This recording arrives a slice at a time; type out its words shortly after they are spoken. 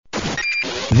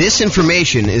This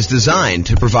information is designed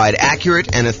to provide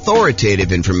accurate and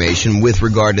authoritative information with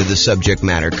regard to the subject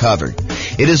matter covered.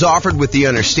 It is offered with the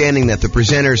understanding that the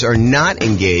presenters are not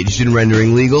engaged in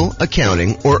rendering legal,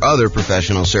 accounting, or other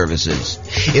professional services.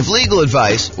 If legal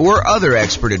advice or other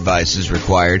expert advice is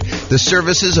required, the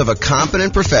services of a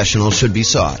competent professional should be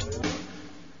sought.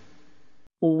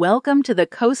 Welcome to the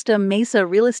Costa Mesa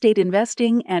Real Estate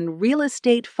Investing and Real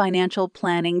Estate Financial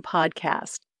Planning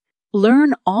Podcast.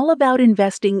 Learn all about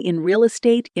investing in real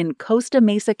estate in Costa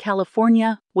Mesa,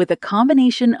 California, with a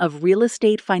combination of real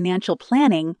estate financial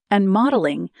planning and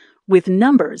modeling with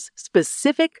numbers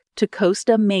specific to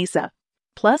Costa Mesa,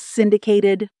 plus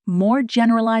syndicated, more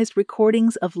generalized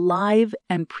recordings of live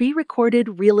and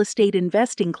pre-recorded real estate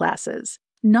investing classes,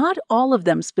 not all of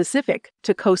them specific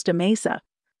to Costa Mesa.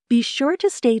 Be sure to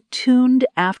stay tuned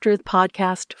after the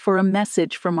podcast for a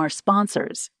message from our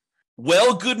sponsors.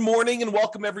 Well, good morning and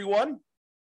welcome, everyone.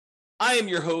 I am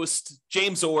your host,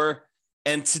 James Orr,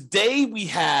 and today we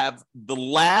have the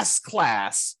last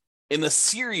class in the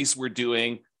series we're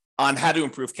doing on how to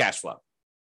improve cash flow.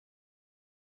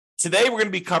 Today, we're going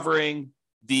to be covering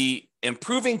the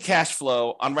improving cash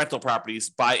flow on rental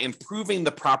properties by improving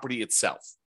the property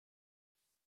itself.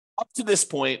 Up to this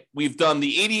point, we've done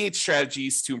the 88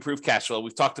 strategies to improve cash flow.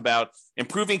 We've talked about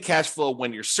improving cash flow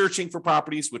when you're searching for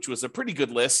properties, which was a pretty good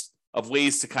list of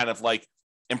ways to kind of like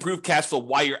improve cash flow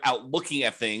while you're out looking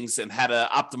at things and how to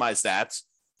optimize that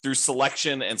through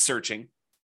selection and searching.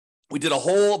 We did a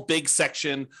whole big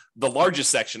section, the largest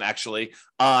section actually,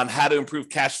 on how to improve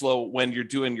cash flow when you're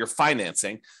doing your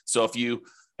financing. So if you,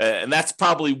 and that's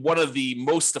probably one of the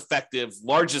most effective,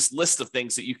 largest list of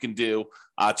things that you can do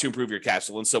to improve your cash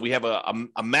flow. And so we have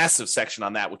a massive section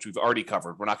on that, which we've already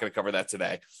covered. We're not going to cover that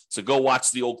today. So go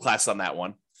watch the old class on that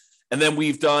one. And then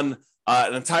we've done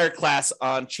an entire class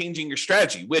on changing your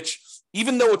strategy, which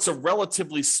even though it's a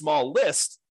relatively small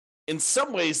list, in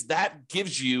some ways that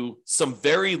gives you some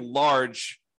very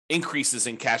large increases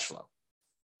in cash flow.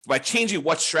 By changing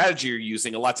what strategy you're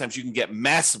using, a lot of times you can get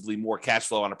massively more cash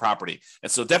flow on a property.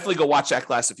 And so definitely go watch that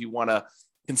class if you want to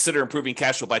consider improving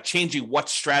cash flow by changing what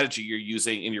strategy you're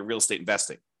using in your real estate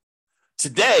investing.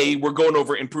 Today, we're going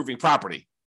over improving property.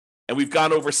 And we've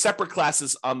gone over separate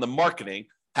classes on the marketing,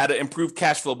 how to improve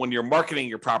cash flow when you're marketing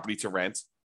your property to rent.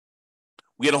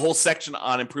 We had a whole section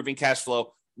on improving cash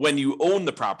flow when you own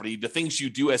the property, the things you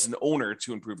do as an owner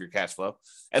to improve your cash flow.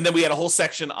 And then we had a whole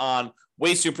section on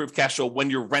ways to improve cash flow when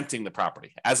you're renting the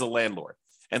property as a landlord.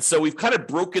 And so we've kind of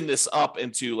broken this up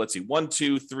into, 1,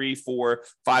 2, 3, 4,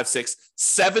 5, 6,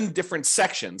 7 different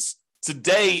sections.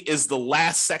 Today is the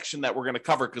last section that we're going to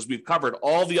cover because we've covered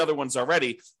all the other ones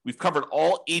already. We've covered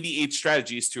all 88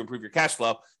 strategies to improve your cash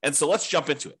flow. And so let's jump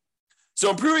into it. So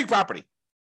improving property.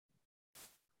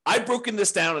 I've broken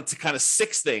this down into kind of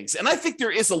 6 things. And I think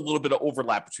there is a little bit of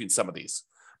overlap between some of these.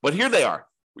 But here they are.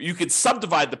 You could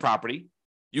subdivide the property.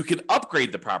 You could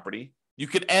upgrade the property. You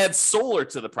could add solar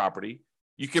to the property.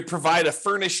 You could provide a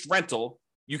furnished rental.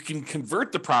 You can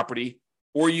convert the property,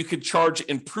 or you could charge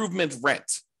improvement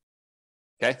rent.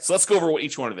 Okay, so let's go over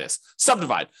each one of this.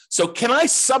 Subdivide. So can I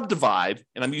subdivide,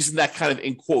 and I'm using that kind of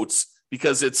in quotes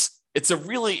because it's a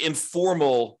really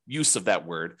informal use of that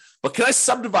word, but can I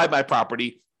subdivide my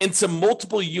property into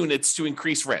multiple units to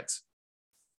increase rent?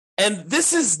 And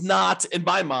this is not, in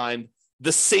my mind,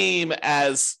 the same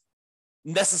as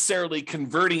necessarily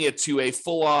converting it to a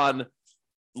full-on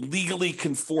legally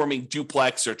conforming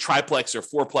duplex or triplex or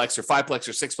fourplex or fiveplex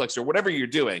or sixplex or whatever you're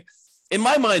doing. In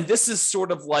my mind, this is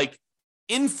sort of like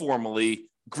informally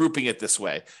grouping it this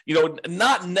way.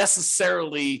 Not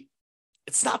necessarily,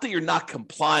 it's not that you're not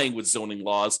complying with zoning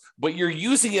laws, but you're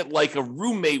using it like a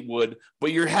roommate would,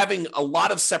 but you're having a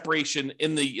lot of separation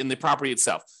in the property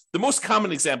itself. The most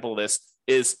common example of this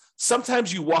is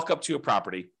sometimes you walk up to a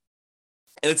property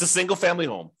and it's a single family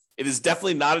home. It is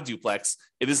definitely not a duplex.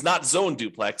 It is not zoned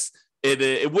duplex.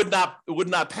 It would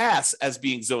not pass as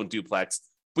being zoned duplex,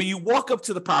 but you walk up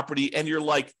to the property and you're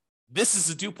like, this is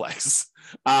a duplex.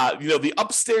 The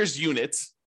upstairs unit,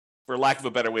 for lack of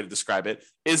a better way to describe it,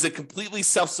 is a completely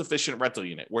self-sufficient rental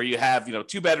unit where you have,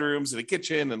 2 bedrooms and a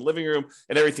kitchen and living room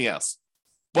and everything else.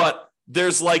 But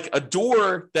there's like a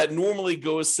door that normally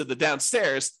goes to the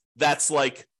downstairs that's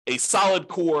like a solid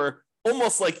core,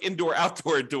 almost like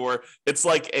indoor-outdoor door. It's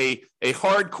like a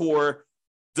hardcore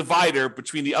divider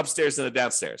between the upstairs and the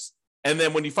downstairs. And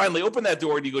then when you finally open that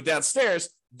door and you go downstairs,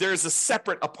 there's a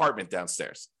separate apartment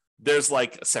downstairs. There's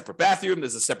like a separate bathroom,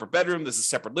 there's a separate bedroom, there's a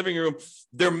separate living room.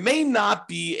 There may not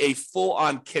be a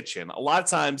full-on kitchen. A lot of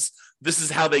times, this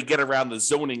is how they get around the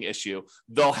zoning issue.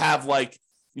 They'll have like,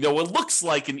 what looks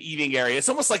like an eating area. It's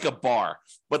almost like a bar,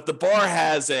 but the bar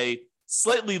has a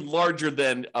slightly larger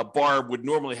than a bar would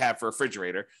normally have for a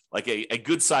refrigerator, like a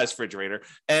good sized refrigerator.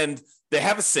 And they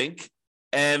have a sink,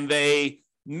 and they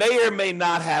may or may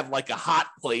not have like a hot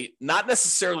plate, not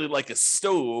necessarily like a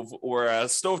stove or a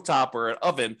stovetop or an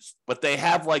oven, but they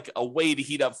have like a way to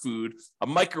heat up food, a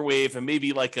microwave, and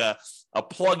maybe like a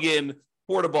plug-in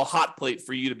portable hot plate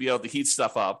for you to be able to heat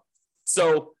stuff up.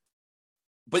 So,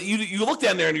 but you look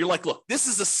down there and you're like, look, this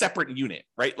is a separate unit,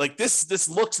 right? Like this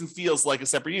looks and feels like a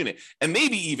separate unit. And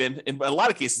maybe even in a lot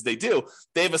of cases they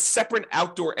have a separate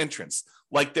outdoor entrance.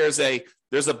 Like there's a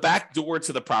back door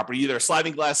to the property, either a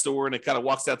sliding glass door and it kind of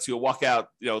walks out to a walkout,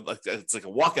 like it's like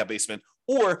a walkout basement,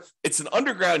 or it's an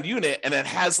underground unit and it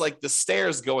has like the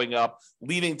stairs going up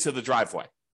leading to the driveway.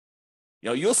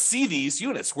 You'll see these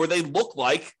units where they look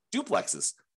like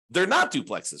duplexes. They're not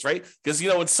duplexes, right? Because,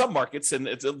 in some markets, and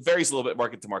it varies a little bit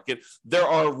market to market, there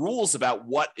are rules about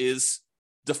what is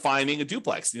defining a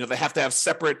duplex. They have to have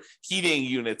separate heating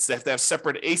units. They have to have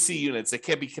separate AC units. They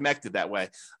can't be connected that way.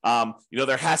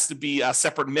 There has to be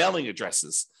separate mailing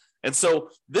addresses. And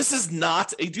so this is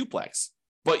not a duplex,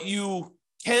 but you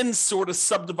can sort of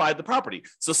subdivide the property.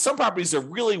 So some properties are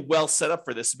really well set up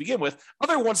for this to begin with.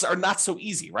 Other ones are not so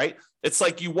easy, right? It's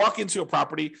like you walk into a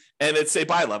property and it's a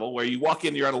bi-level where you walk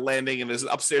in, you're on a landing and there's an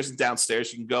upstairs and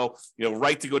downstairs. You can go,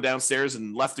 right to go downstairs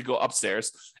and left to go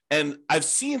upstairs. And I've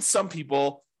seen some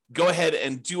people go ahead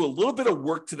and do a little bit of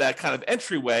work to that kind of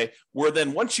entryway where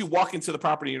then once you walk into the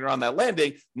property and you're on that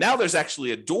landing, now there's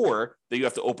actually a door that you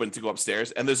have to open to go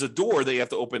upstairs. And there's a door that you have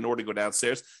to open in order to go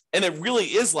downstairs. And it really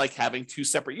is like having two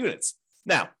separate units.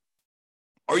 Now,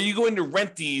 are you going to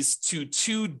rent these to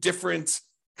two different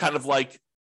kind of like,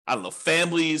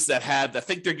 families that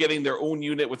think they're getting their own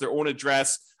unit with their own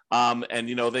address? And,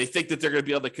 they think that they're going to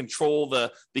be able to control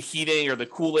the heating or the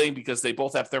cooling because they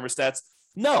both have thermostats.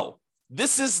 No.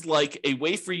 This is like a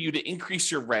way for you to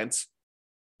increase your rent,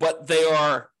 but they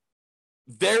are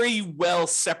very well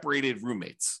separated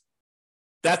roommates.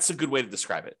 That's a good way to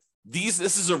describe it. This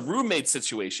is a roommate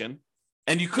situation,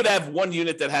 and you could have one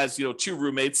unit that has, two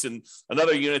roommates and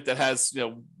another unit that has,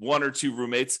 one or two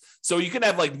roommates. So you can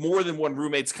have like more than one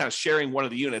roommates kind of sharing one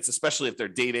of the units, especially if they're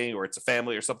dating or it's a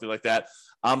family or something like that.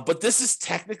 But this is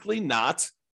technically not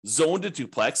zoned to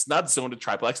duplex, not zoned to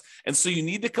triplex. And so you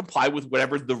need to comply with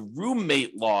whatever the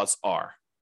roommate laws are.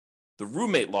 The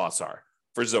roommate laws are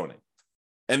for zoning.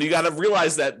 And you got to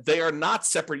realize that they are not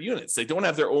separate units. They don't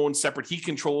have their own separate heat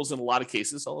controls in a lot of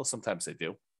cases, although sometimes they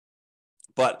do.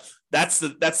 But that's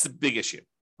the big issue.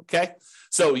 Okay.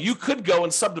 So you could go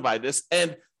and subdivide this.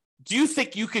 And do you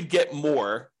think you could get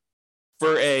more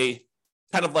for a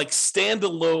kind of like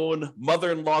standalone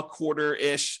mother-in-law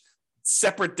quarter-ish,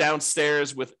 separate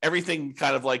downstairs with everything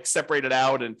kind of like separated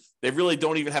out, and they really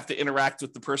don't even have to interact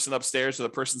with the person upstairs or the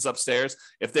person's upstairs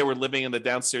if they were living in the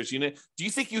downstairs unit? Do you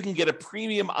think you can get a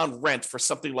premium on rent for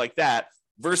something like that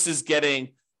versus getting,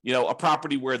 a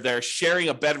property where they're sharing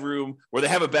a bedroom, where they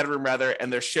have a bedroom rather,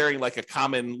 and they're sharing like a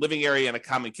common living area and a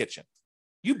common kitchen?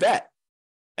 You bet.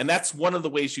 And that's one of the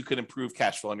ways you can improve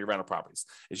cash flow on your rental properties,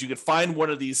 is you could find one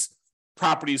of these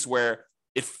properties where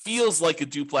it feels like a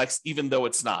duplex, even though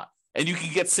it's not. And you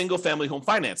can get single family home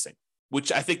financing,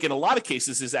 which I think in a lot of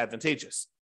cases is advantageous.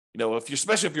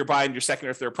 Especially if you're buying your second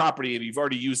or third property and you've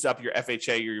already used up your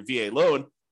FHA or your VA loan,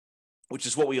 which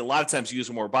is what we a lot of times use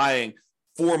when we're buying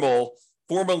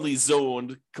formally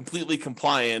zoned, completely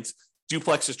compliant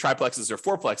duplexes, triplexes, or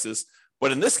fourplexes.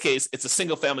 But in this case, it's a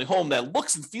single family home that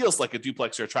looks and feels like a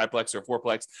duplex or a triplex or a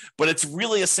fourplex, but it's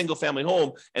really a single family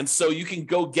home. And so you can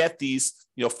go get these,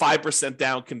 5%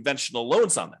 down conventional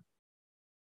loans on them.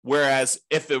 Whereas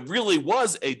if it really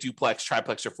was a duplex,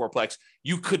 triplex, or fourplex,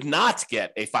 you could not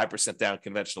get a 5% down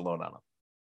conventional loan on them.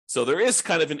 So there is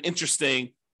kind of an interesting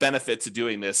benefit to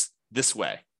doing this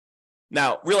way.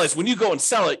 Now, realize when you go and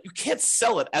sell it, you can't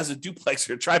sell it as a duplex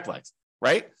or a triplex,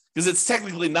 right? Because it's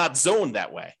technically not zoned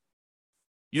that way.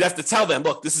 You'd have to tell them,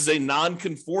 look, this is a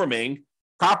non-conforming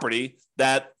property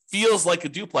that feels like a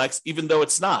duplex, even though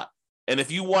it's not. And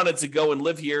if you wanted to go and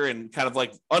live here and kind of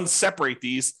like unseparate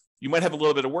these, you might have a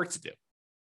little bit of work to do.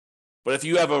 But if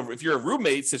you're a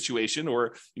roommate situation,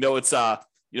 or it's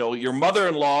your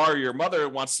mother-in-law or your mother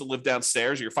wants to live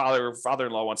downstairs, or your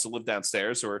father-in-law wants to live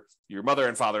downstairs, or your mother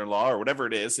and father-in-law, or whatever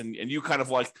it is, and you kind of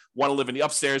like want to live in the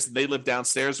upstairs and they live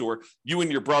downstairs, or you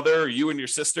and your brother, or you and your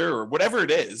sister, or whatever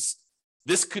it is,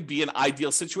 this could be an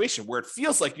ideal situation where it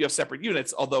feels like you have separate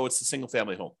units, although it's a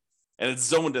single-family home and it's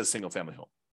zoned as a single-family home.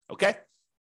 Okay,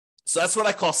 so that's what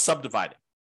I call subdividing.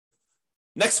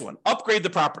 Next one, upgrade the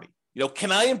property.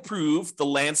 Can I improve the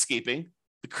landscaping,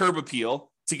 the curb appeal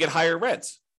to get higher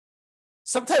rents?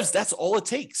 Sometimes that's all it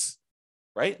takes.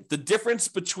 right? The difference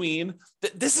between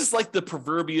this is like the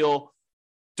proverbial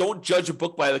don't judge a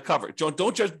book by the cover.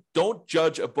 Don't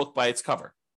judge a book by its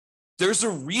cover. There's a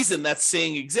reason that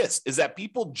saying exists, is that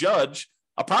people judge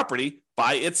a property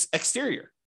by its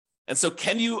exterior. And so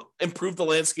can you improve the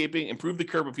landscaping, improve the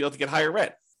curb appeal to get higher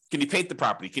rent? Can you paint the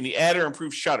property? Can you add or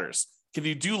improve shutters? Can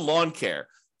you do lawn care?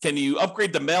 Can you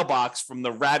upgrade the mailbox from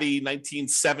the ratty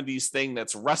 1970s thing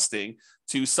that's rusting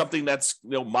to something that's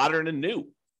modern and new?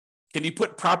 Can you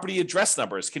put property address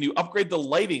numbers? Can you upgrade the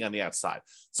lighting on the outside?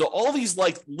 So all these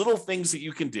like little things that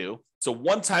you can do. It's a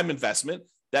one-time investment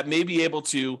that may be able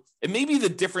to, it may be the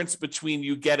difference between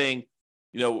you getting,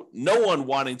 no one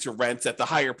wanting to rent at the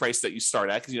higher price that you start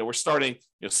at. Because, we're starting,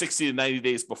 60 to 90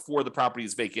 days before the property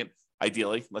is vacant,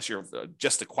 ideally, unless you're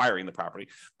just acquiring the property.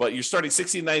 But you're starting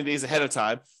 60 to 90 days ahead of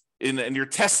time and you're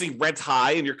testing rent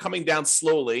high and you're coming down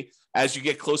slowly as you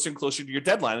get closer and closer to your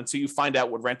deadline until you find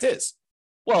out what rent is.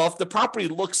 Well, if the property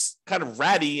looks kind of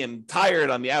ratty and tired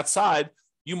on the outside,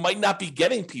 you might not be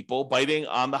getting people biting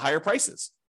on the higher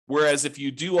prices. Whereas if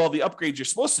you do all the upgrades you're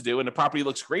supposed to do and the property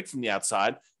looks great from the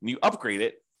outside and you upgrade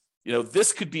it,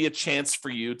 this could be a chance for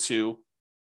you to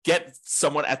get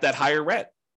someone at that higher rent.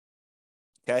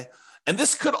 Okay. And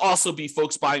this could also be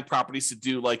folks buying properties to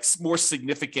do like more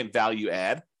significant value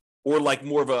add, or like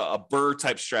more of a BRRRR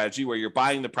type strategy where you're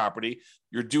buying the property,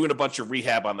 you're doing a bunch of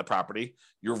rehab on the property,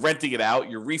 you're renting it out,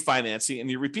 you're refinancing,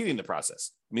 and you're repeating the process.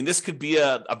 I mean, this could be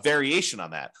a variation on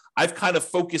that. I've kind of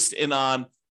focused in on,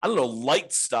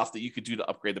 light stuff that you could do to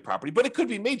upgrade the property, but it could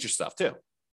be major stuff too.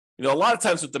 A lot of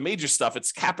times with the major stuff,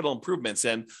 it's capital improvements.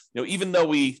 And, even though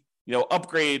we,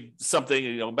 upgrade something,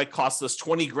 it might cost us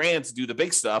 20 grand to do the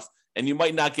big stuff, and you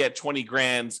might not get 20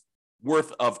 grand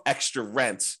worth of extra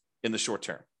rent in the short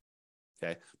term.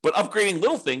 Okay. But upgrading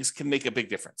little things can make a big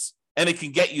difference, and it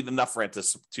can get you enough rent to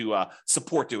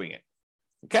support doing it.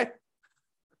 Okay.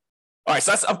 All right.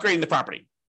 So that's upgrading the property.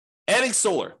 Adding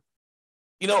solar.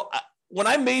 When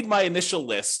I made my initial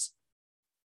list,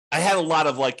 I had a lot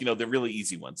of the really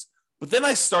easy ones. But then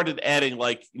I started adding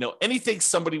anything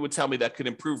somebody would tell me that could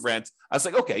improve rent. I was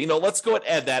like, okay, let's go and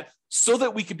add that so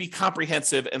that we could be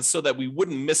comprehensive and so that we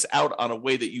wouldn't miss out on a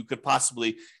way that you could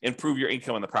possibly improve your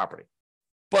income on the property.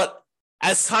 But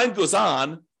as time goes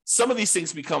on, some of these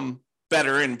things become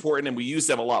better and important and we use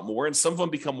them a lot more. And some of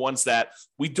them become ones that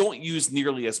we don't use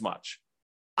nearly as much.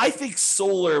 I think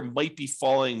solar might be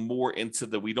falling more into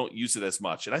the we don't use it as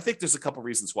much. And I think there's a couple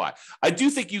reasons why. I do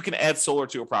think you can add solar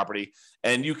to a property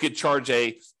and you could charge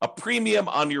a premium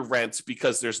on your rent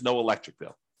because there's no electric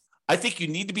bill. I think you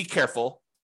need to be careful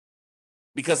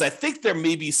because I think there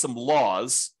may be some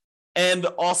laws, and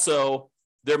also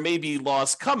there may be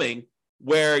laws coming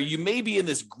where you may be in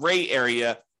this gray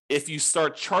area if you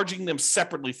start charging them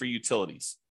separately for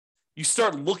utilities. You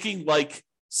start looking like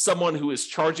someone who is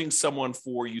charging someone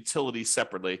for utilities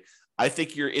separately. I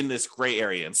think you're in this gray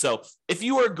area. And so if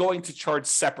you are going to charge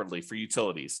separately for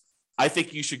utilities, I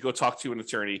think you should go talk to an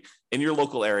attorney in your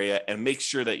local area and make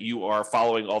sure that you are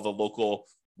following all the local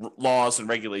laws and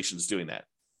regulations doing that.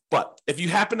 But if you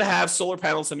happen to have solar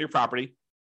panels on your property,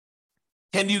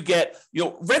 can you get,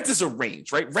 rent is a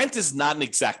range, right? Rent is not an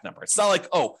exact number. It's not like,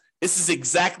 oh, this is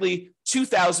exactly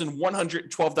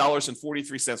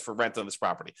 $2,112.43 for rent on this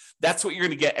property. That's what you're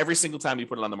going to get every single time you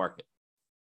put it on the market.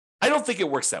 I don't think it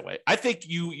works that way. I think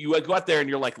you go out there and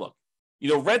you're like, look,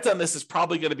 rent on this is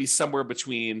probably going to be somewhere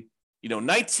between,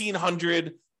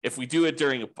 $1,900 if we do it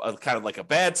during a kind of like a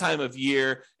bad time of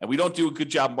year and we don't do a good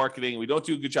job marketing, we don't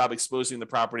do a good job exposing the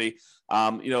property,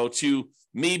 to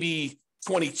maybe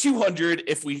 $2,200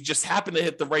 if we just happen to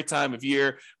hit the right time of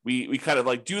year. We kind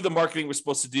of do the marketing we're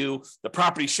supposed to do. The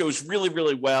property shows really,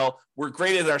 really well. We're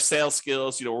great at our sales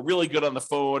skills. We're really good on the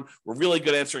phone. We're really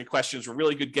good answering questions. We're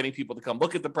really good getting people to come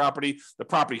look at the property. The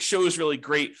property shows really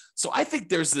great. So I think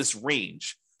there's this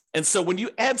range. And so when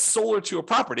you add solar to a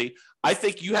property, I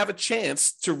think you have a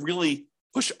chance to really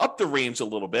push up the range a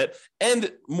little bit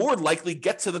and more likely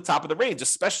get to the top of the range,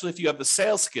 especially if you have the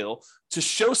sales skill to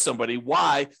show somebody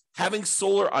why having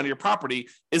solar on your property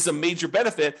is a major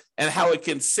benefit and how it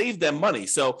can save them money.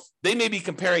 So they may be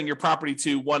comparing your property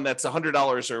to one that's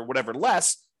 $100 or whatever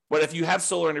less, but if you have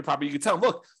solar on your property, you can tell them,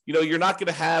 look, you're not going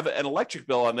to have an electric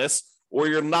bill on this, or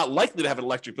you're not likely to have an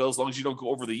electric bill as long as you don't go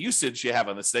over the usage you have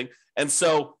on this thing. And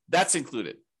so that's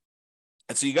included.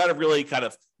 And so you got to really kind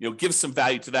of, give some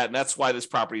value to that. And that's why this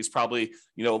property is probably,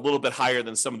 a little bit higher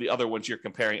than some of the other ones you're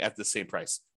comparing at the same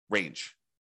price range.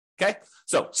 Okay.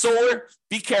 So solar,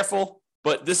 be careful,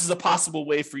 but this is a possible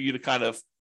way for you to kind of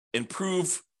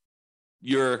improve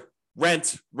your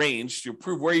rent range to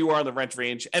prove where you are on the rent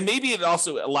range. And maybe it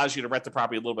also allows you to rent the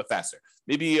property a little bit faster.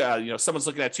 Maybe, someone's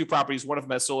looking at two properties, one of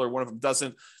them has solar, one of them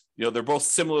doesn't. They're both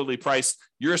similarly priced.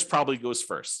 Yours probably goes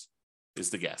first, is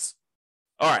the guess.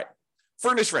 All right,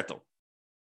 furnished rental.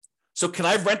 So can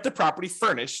I rent the property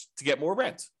furnished to get more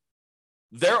rent?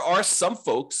 There are some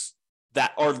folks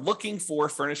that are looking for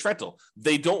furnished rental.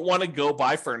 They don't want to go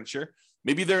buy furniture.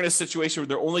 Maybe they're in a situation where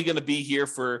they're only going to be here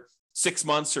for 6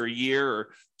 months or a year or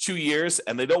 2 years,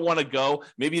 and they don't want to go.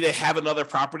 Maybe they have another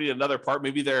property in another part.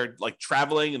 Maybe they're like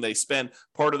traveling and they spend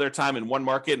part of their time in one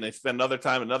market and they spend another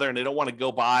time in another, and they don't want to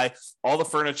go buy all the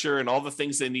furniture and all the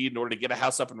things they need in order to get a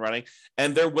house up and running.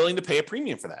 And they're willing to pay a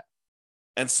premium for that.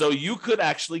 And so you could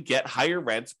actually get higher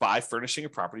rent by furnishing a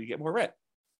property to get more rent.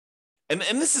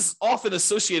 And this is often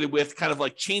associated with kind of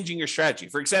like changing your strategy.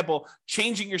 For example,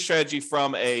 changing your strategy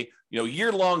from a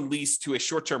year-long lease to a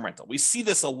short-term rental. We see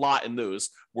this a lot in those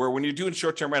where when you're doing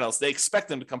short-term rentals, they expect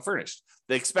them to come furnished.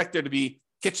 They expect there to be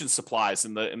kitchen supplies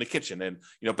in the kitchen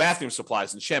and bathroom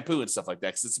supplies and shampoo and stuff like that.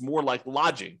 Because it's more like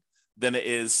lodging than it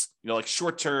is like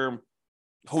short-term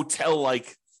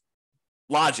hotel-like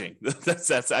lodging.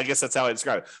 That's I guess that's how I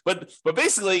describe it. But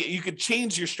basically, you could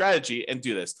change your strategy and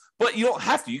do this, but you don't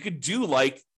have to. You could do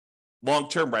like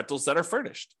long-term rentals that are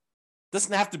furnished. It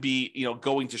doesn't have to be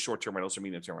going to short-term rentals or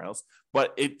medium-term rentals,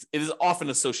 but it is often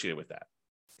associated with that.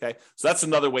 Okay, so that's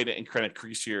another way to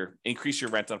increase your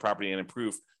rent on property and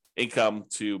improve income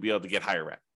to be able to get higher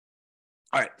rent.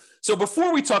 All right. So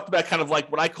before we talked about kind of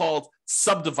like what I called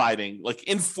subdividing, like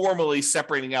informally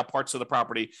separating out parts of the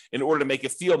property in order to make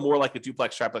it feel more like a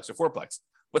duplex, triplex, or fourplex.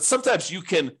 But sometimes you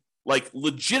can like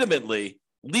legitimately,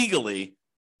 legally,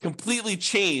 completely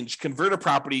convert a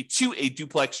property to a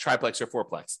duplex, triplex, or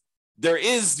fourplex. There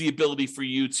is the ability for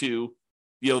you to,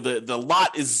 the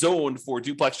lot is zoned for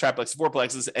duplex, triplex,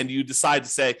 fourplexes, and you decide to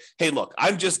say, hey, look,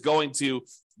 I'm just going to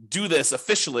do this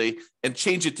officially and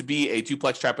change it to be a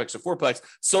duplex, triplex, or fourplex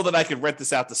so that I can rent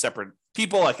this out to separate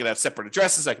people. I can have separate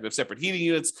addresses. I can have separate heating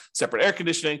units, separate air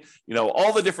conditioning.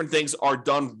 All the different things are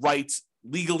done right,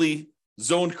 legally,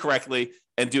 zoned correctly,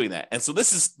 and doing that. And so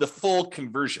this is the full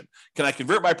conversion. Can I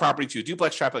convert my property to a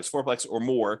duplex, triplex, fourplex, or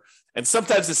more? And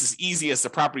sometimes this is easy as the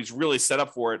property is really set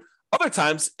up for it. Other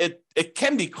times it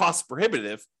can be cost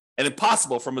prohibitive and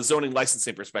impossible from a zoning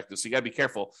licensing perspective. So you got to be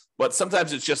careful, but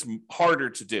sometimes it's just harder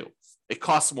to do. It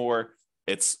costs more,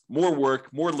 it's more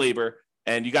work, more labor,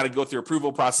 and you got to go through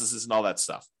approval processes and all that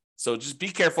stuff. So just be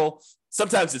careful.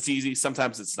 Sometimes it's easy,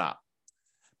 sometimes it's not.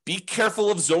 Be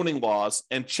careful of zoning laws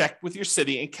and check with your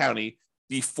city and county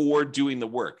before doing the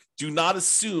work. Do not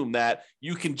assume that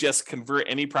you can just convert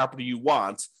any property you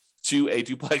want to a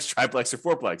duplex, triplex, or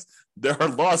fourplex. There are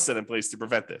laws set in place to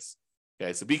prevent this.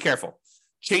 Okay, so be careful.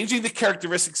 Changing the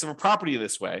characteristics of a property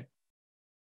this way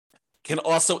can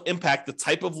also impact the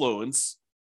type of loans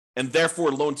and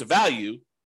therefore loan to value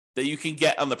that you can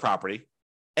get on the property.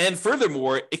 And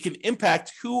furthermore, it can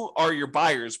impact who are your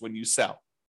buyers when you sell.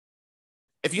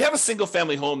 If you have a single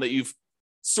family home that you've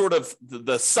sort of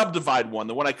the subdivide one,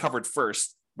 the one I covered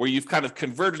first, where you've kind of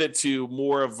converted it to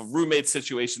more of a roommate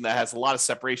situation that has a lot of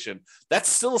separation, that's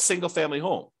still a single family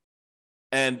home.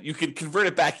 And you can convert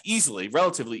it back easily,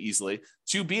 relatively easily,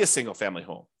 to be a single family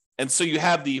home. And so you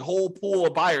have the whole pool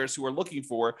of buyers who are looking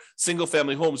for single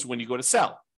family homes when you go to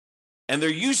sell. And there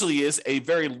usually is a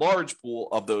very large pool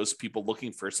of those people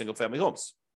looking for single family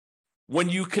homes. When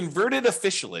you convert it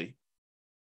officially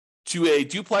to a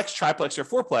duplex, triplex, or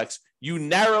fourplex, you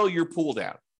narrow your pool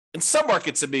down. In some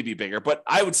markets, it may be bigger, but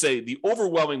I would say the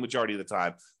overwhelming majority of the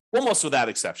time, almost without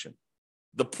exception,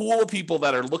 the pool of people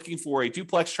that are looking for a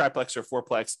duplex, triplex, or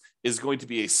fourplex is going to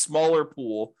be a smaller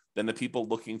pool than the people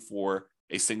looking for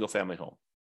a single family home.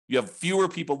 You have fewer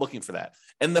people looking for that.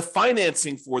 And the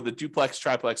financing for the duplex,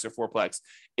 triplex, or fourplex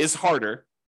is harder,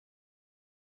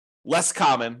 less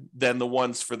common than the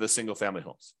ones for the single family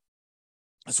homes.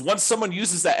 So once someone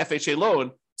uses that FHA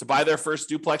loan to buy their first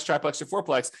duplex, triplex, or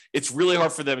fourplex, it's really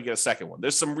hard for them to get a second one.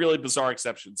 There's some really bizarre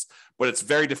exceptions, but it's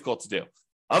very difficult to do.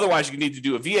 Otherwise, you need to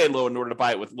do a VA loan in order to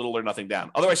buy it with little or nothing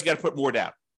down. Otherwise, you got to put more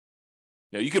down.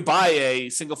 You could buy a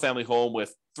single family home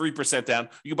with 3% down.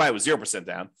 You could buy it with 0%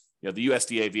 down. The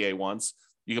USDA VA ones.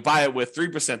 You could buy it with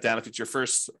 3% down if it's your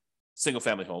first single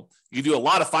family home. You can do a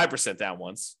lot of 5% down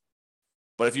ones.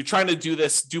 But if you're trying to do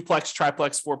this duplex,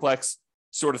 triplex, fourplex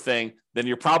sort of thing, then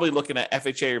you're probably looking at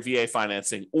FHA or VA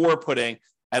financing or putting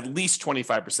at least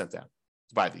 25% down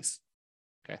to buy these.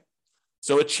 Okay.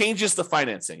 So it changes the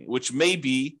financing, which may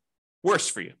be worse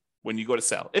for you when you go to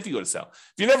sell, if you go to sell.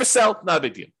 If you never sell, not a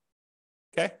big deal.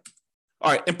 Okay.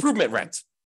 All right. Improvement rent.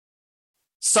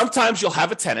 Sometimes you'll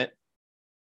have a tenant.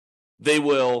 They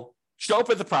will show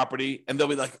up at the property and they'll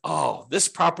be like, oh, this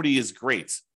property is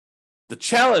great. The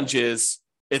challenge is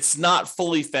it's not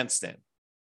fully fenced in.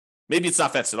 Maybe it's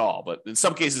not fenced at all, but in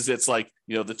some cases it's like,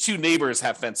 the two neighbors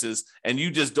have fences and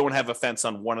you just don't have a fence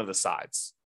on one of the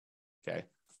sides. Okay.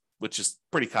 Which is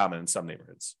pretty common in some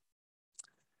neighborhoods.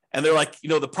 And they're like,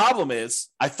 the problem is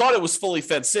I thought it was fully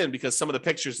fenced in because some of the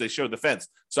pictures they showed the fence.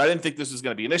 So I didn't think this was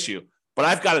going to be an issue, but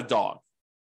I've got a dog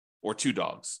or two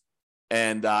dogs.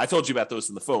 And I told you about those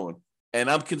in the phone. And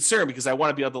I'm concerned because I want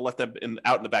to be able to let them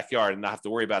out in the backyard and not have to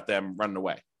worry about them running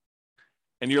away.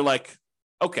 And you're like,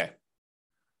 okay,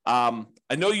 I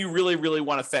know you really, really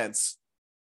want a fence.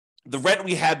 The rent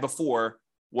we had before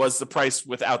was the price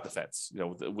without the fence,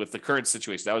 with the current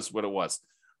situation. That was what it was.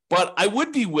 But I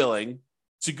would be willing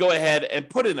to go ahead and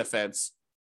put in a fence,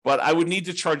 but I would need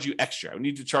to charge you extra. I would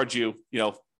need to charge you,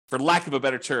 for lack of a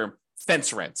better term,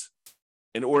 fence rent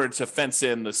in order to fence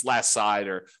in this last side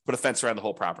or put a fence around the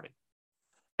whole property.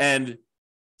 And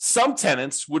some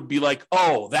tenants would be like,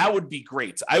 oh, that would be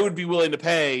great. I would be willing to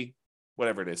pay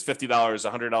whatever it is, $50,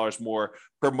 $100 more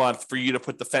per month for you to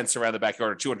put the fence around the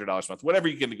backyard, or $200 a month, whatever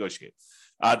you can negotiate,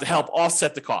 to help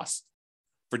offset the cost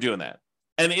for doing that.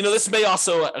 And, this may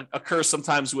also occur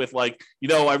sometimes with like,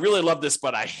 I really love this,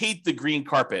 but I hate the green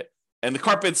carpet. And the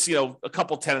carpet's, a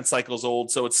couple tenant cycles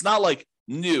old. So it's not like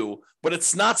new, but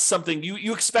it's not something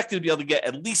you expect to be able to get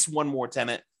at least one more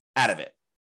tenant out of it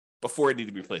before it needed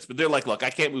to be replaced. But they're like, look,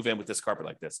 I can't move in with this carpet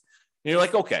like this. And you're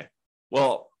like, okay,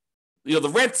 well, the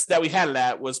rent that we had it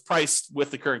at was priced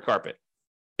with the current carpet.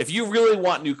 If you really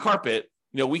want new carpet,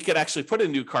 we could actually put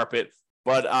in new carpet,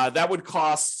 but that would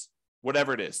cost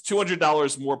whatever it is,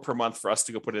 $200 more per month for us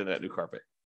to go put in that new carpet.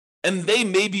 And they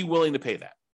may be willing to pay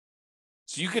that.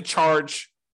 So you could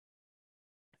charge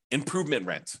improvement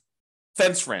rent,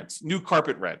 fence rent, new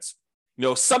carpet rent,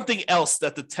 something else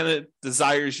that the tenant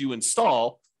desires you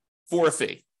install for a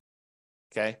fee.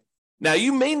 Okay. Now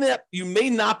you may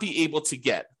not be able to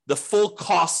get the full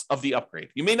cost of the upgrade.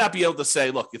 You may not be able to say,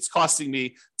 look, it's costing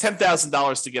me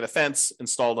 $10,000 to get a fence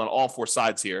installed on all four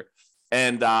sides here.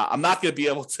 And I'm not going to be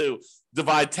able to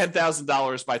divide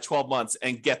 $10,000 by 12 months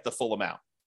and get the full amount.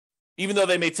 Even though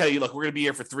they may tell you, look, we're going to be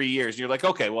here for 3 years. And you're like,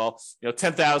 okay, well,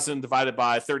 10,000 divided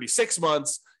by 36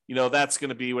 months, that's going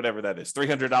to be whatever that is,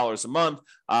 $300 a month.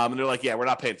 And they're like, yeah, we're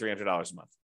not paying $300 a month.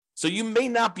 So you may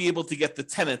not be able to get the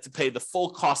tenant to pay the full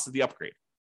cost of the upgrade.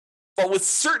 But with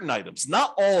certain items,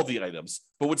 not all of the items,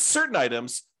 but with certain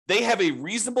items, they have a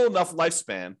reasonable enough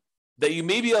lifespan that you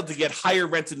may be able to get higher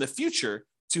rent in the future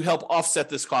to help offset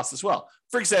this cost as well.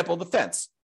 For example, the fence.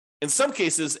 In some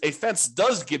cases, a fence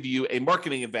does give you a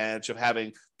marketing advantage of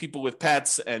having people with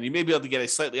pets, and you may be able to get a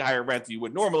slightly higher rent than you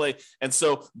would normally. And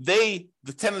so the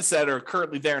tenants that are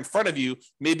currently there in front of you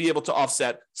may be able to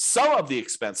offset some of the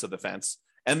expense of the fence.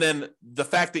 And then the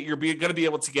fact that you're going to be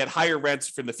able to get higher rents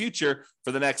for the future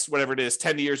for the next, whatever it is,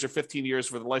 10 years or 15 years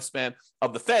for the lifespan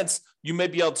of the fence, you may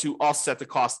be able to offset the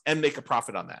cost and make a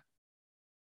profit on that.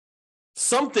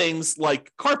 Some things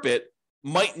like carpet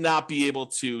might not be able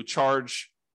to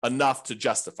charge enough to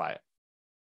justify it.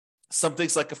 Some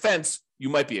things like a fence, you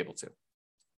might be able to.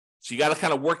 So you got to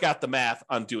kind of work out the math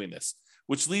on doing this,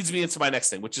 which leads me into my next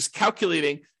thing, which is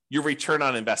calculating your return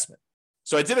on investment.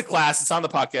 So I did a class, it's on the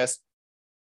podcast.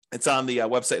 It's on the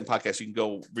website and podcast. You can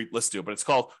go listen to it, but it's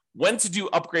called When to Do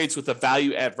Upgrades with a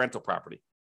Value Add Rental Property.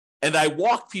 And I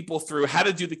walk people through how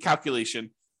to do the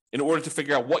calculation in order to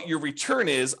figure out what your return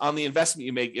is on the investment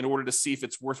you make in order to see if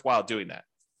it's worthwhile doing that.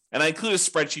 And I include a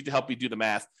spreadsheet to help you do the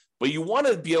math, but you want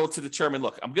to be able to determine,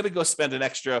 look, I'm going to go spend an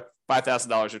extra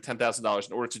 $5,000 or $10,000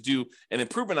 in order to do an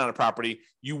improvement on a property.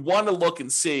 You want to look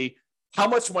and see how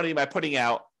much money am I putting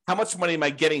out? How much money am I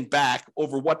getting back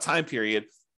over what time period?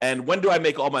 And when do I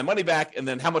make all my money back? And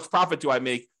then how much profit do I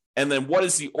make? And then what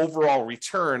is the overall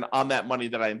return on that money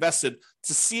that I invested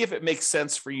to see if it makes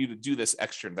sense for you to do this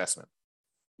extra investment?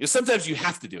 Sometimes you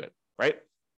have to do it, right?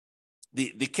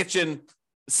 The kitchen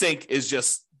sink is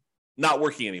just not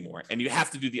working anymore and you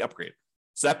have to do the upgrade.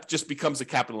 So that just becomes a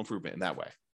capital improvement in that way.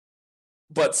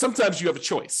 But sometimes you have a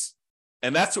choice.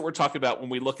 And that's what we're talking about when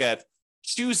we look at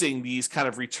choosing these kind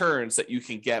of returns that you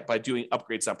can get by doing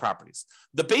upgrades on properties.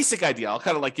 The basic idea, I'll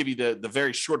kind of like give you the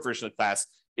very short version of the class.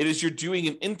 It is you're doing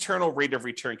an internal rate of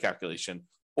return calculation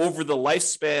over the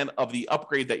lifespan of the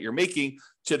upgrade that you're making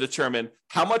to determine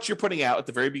how much you're putting out at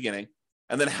the very beginning,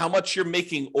 and then how much you're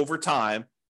making over time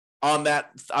on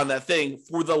that thing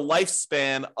for the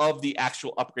lifespan of the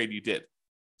actual upgrade you did.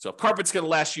 So if carpet's going to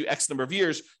last you X number of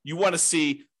years, you want to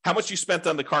see how much you spent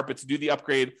on the carpet to do the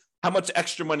upgrade, how much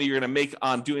extra money you're going to make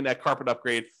on doing that carpet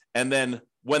upgrade. And then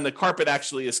when the carpet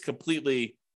actually is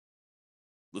completely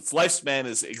its lifespan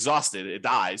is exhausted, it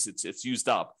dies, it's used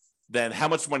up, then how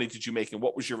much money did you make and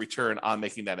what was your return on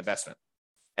making that investment?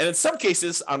 And in some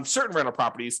cases, on certain rental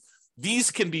properties,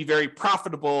 these can be very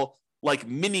profitable, like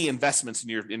mini investments in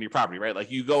your property, right?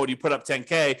 Like you go and you put up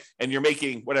 10K and you're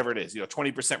making whatever it is,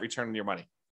 20% return on your money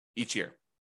each year.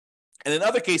 And in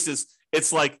other cases,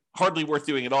 it's like hardly worth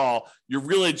doing at all. You're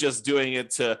really just doing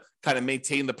it to kind of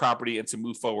maintain the property and to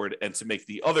move forward and to make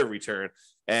the other return.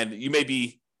 And you may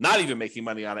be not even making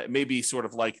money on it. It may be sort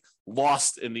of like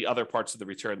lost in the other parts of the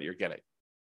return that you're getting.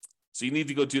 So you need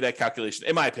to go do that calculation,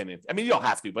 in my opinion. I mean, you don't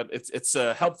have to, but it's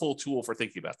a helpful tool for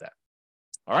thinking about that.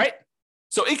 All right.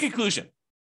 So in conclusion,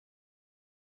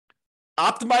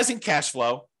 optimizing cash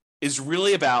flow is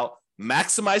really about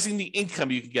maximizing the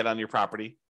income you can get on your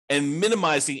property and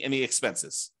minimizing any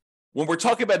expenses. When we're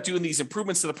talking about doing these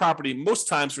improvements to the property, most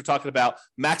times we're talking about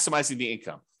maximizing the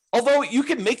income. Although you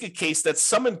can make a case that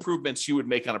some improvements you would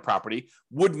make on a property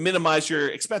would minimize your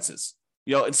expenses.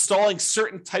 Installing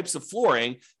certain types of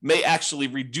flooring may actually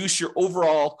reduce your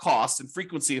overall cost and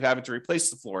frequency of having to replace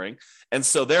the flooring. And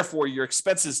so therefore your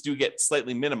expenses do get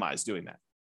slightly minimized doing that.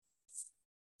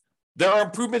 There are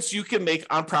improvements you can make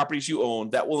on properties you own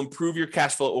that will improve your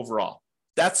cash flow overall.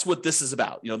 That's what this is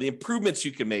about. The improvements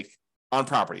you can make on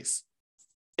properties.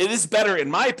 It is better, in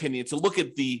my opinion, to look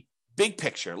at the big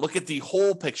picture, look at the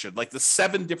whole picture, like the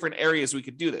 7 different areas we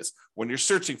could do this. When you're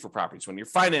searching for properties, when you're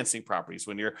financing properties,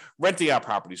 when you're renting out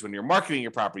properties, when you're marketing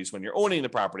your properties, when you're owning the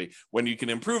property, when you can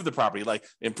improve the property, like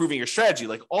improving your strategy,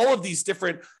 like all of these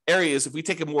different areas. If we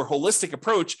take a more holistic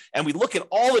approach and we look at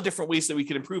all the different ways that we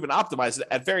can improve and optimize it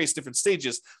at various different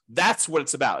stages, that's what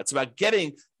it's about. It's about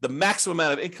getting the maximum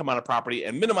amount of income on a property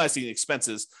and minimizing the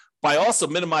expenses by also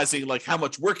minimizing like how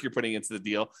much work you're putting into the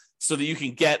deal so that you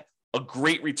can get a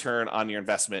great return on your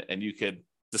investment and you could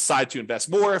decide to invest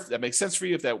more if that makes sense for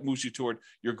you, if that moves you toward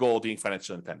your goal of being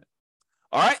financially independent.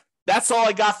 All right, that's all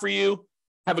I got for you.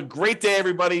 Have a great day,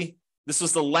 everybody. This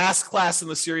was the last class in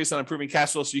the series on improving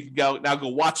cash flow, so you can go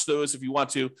watch those if you want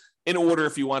to, in order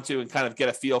if you want to, and kind of get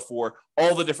a feel for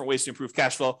all the different ways to improve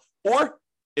cash flow. Or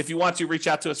if you want to, reach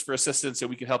out to us for assistance and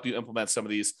we can help you implement some of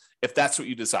these if that's what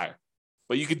you desire.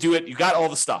 But you could do it. You got all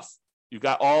the stuff. You've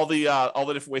got all the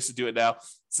different ways to do it now.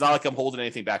 It's not like I'm holding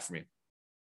anything back from you.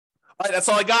 All right, that's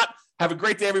all I got. Have a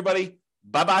great day, everybody.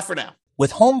 Bye-bye for now.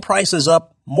 With home prices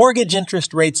up, mortgage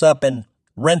interest rates up, and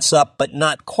rents up, but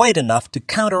not quite enough to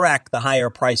counteract the higher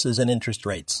prices and interest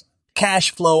rates,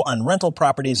 cash flow on rental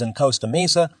properties in Costa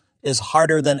Mesa is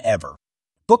harder than ever.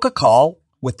 Book a call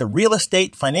with the Real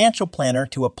Estate Financial Planner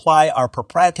to apply our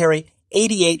proprietary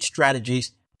 88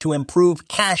 strategies to improve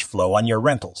cash flow on your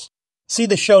rentals. See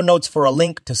the show notes for a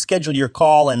link to schedule your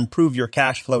call and improve your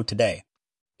cash flow today.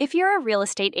 If you're a real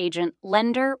estate agent,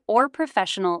 lender, or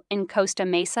professional in Costa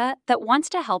Mesa that wants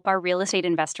to help our real estate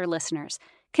investor listeners,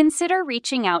 consider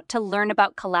reaching out to learn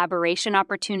about collaboration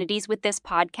opportunities with this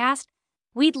podcast.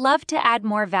 We'd love to add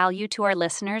more value to our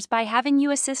listeners by having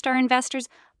you assist our investors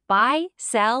buy,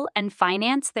 sell, and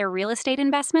finance their real estate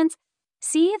investments.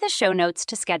 See the show notes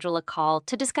to schedule a call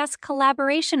to discuss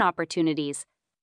collaboration opportunities.